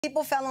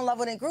People fell in love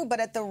with it and grew, but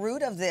at the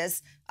root of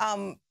this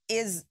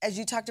is, as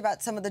you talked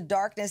about, some of the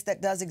darkness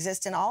that does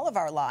exist in all of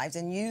our lives.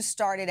 And you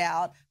started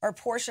out, or a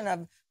portion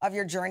of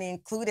your journey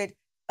included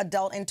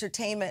adult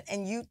entertainment,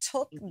 and you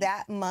took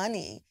that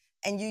money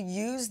and you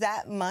used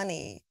that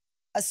money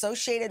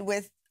associated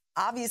with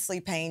obviously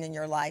pain in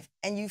your life,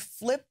 and you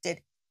flipped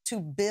it to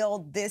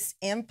build this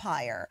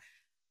empire.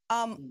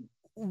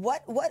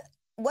 What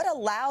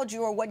allowed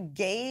you, or what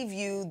gave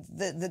you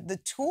the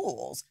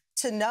tools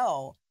to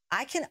know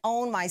I can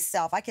own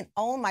myself, I can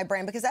own my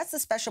brand? Because that's the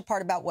special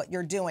part about what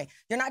you're doing.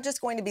 You're not just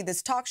going to be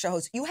this talk show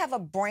host. You have a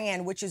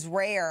brand, which is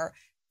rare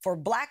for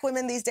Black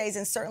women these days,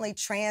 and certainly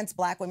trans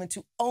Black women,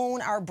 to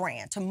own our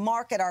brand, to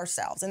market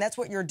ourselves. And that's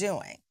what you're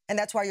doing. And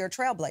that's why you're a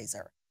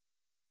trailblazer.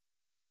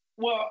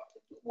 Well,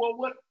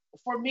 what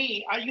for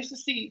me, I used to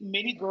see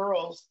many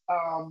girls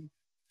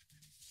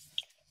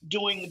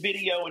doing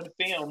video and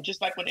film,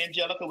 just like when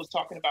Angelica was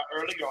talking about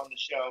earlier on the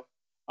show.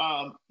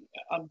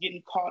 I'm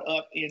getting caught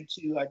up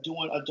into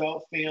doing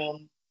adult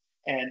film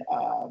and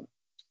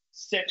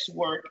sex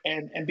work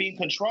and being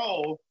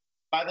controlled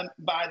by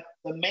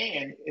the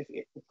man,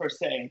 per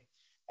se,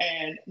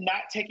 and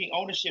not taking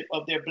ownership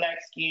of their Black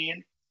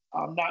skin,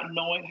 not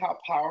knowing how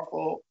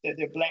powerful that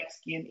their Black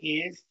skin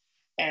is,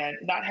 and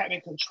not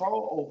having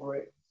control over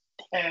it.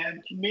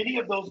 And many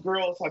of those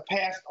girls have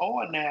passed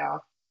on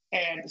now,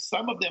 and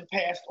some of them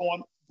passed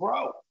on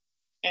broke.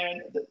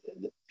 And the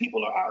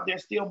people are out there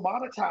still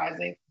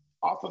monetizing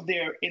off of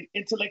their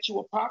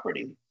intellectual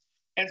property.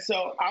 And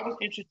so I was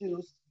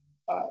introduced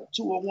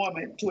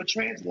to a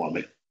trans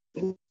woman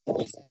who's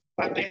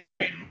going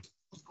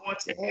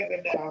to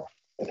heaven now.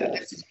 And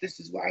this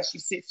is why she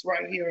sits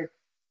right here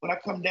when I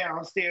come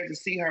downstairs to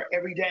see her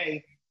every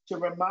day, to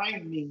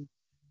remind me,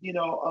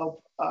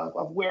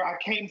 of where I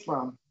came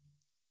from.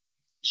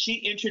 She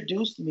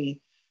introduced me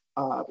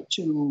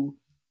to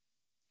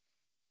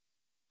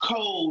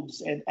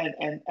codes and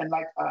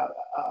like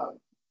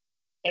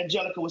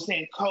Angelica was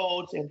saying,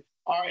 codes and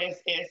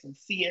RSS and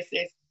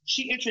CSS.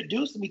 She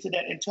introduced me to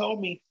that and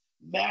told me,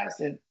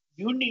 Madison,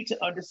 you need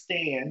to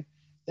understand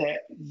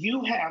that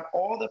you have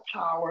all the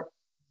power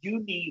you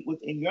need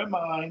within your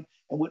mind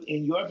and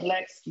within your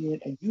Black skin,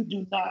 and you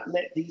do not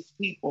let these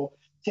people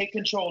take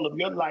control of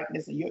your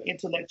likeness and your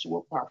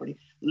intellectual property.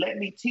 Let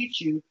me teach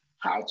you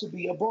how to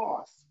be a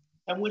boss.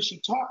 And when she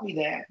taught me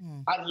that,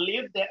 I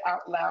lived that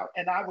out loud,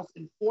 and I was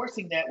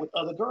enforcing that with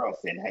other girls,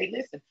 saying, hey,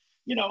 listen,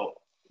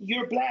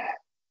 you're Black,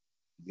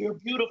 you're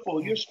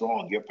beautiful, you're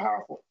strong, you're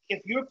powerful.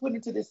 If you're put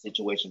into this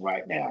situation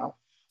right now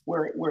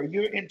where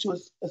you're into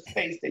a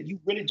space that you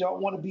really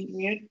don't want to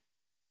be in,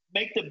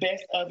 make the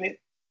best of it,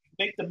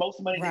 make the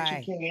most money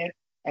that you can,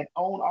 and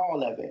own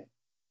all of it.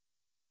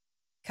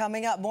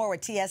 Coming up, more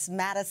with T.S.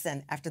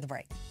 Madison after the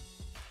break.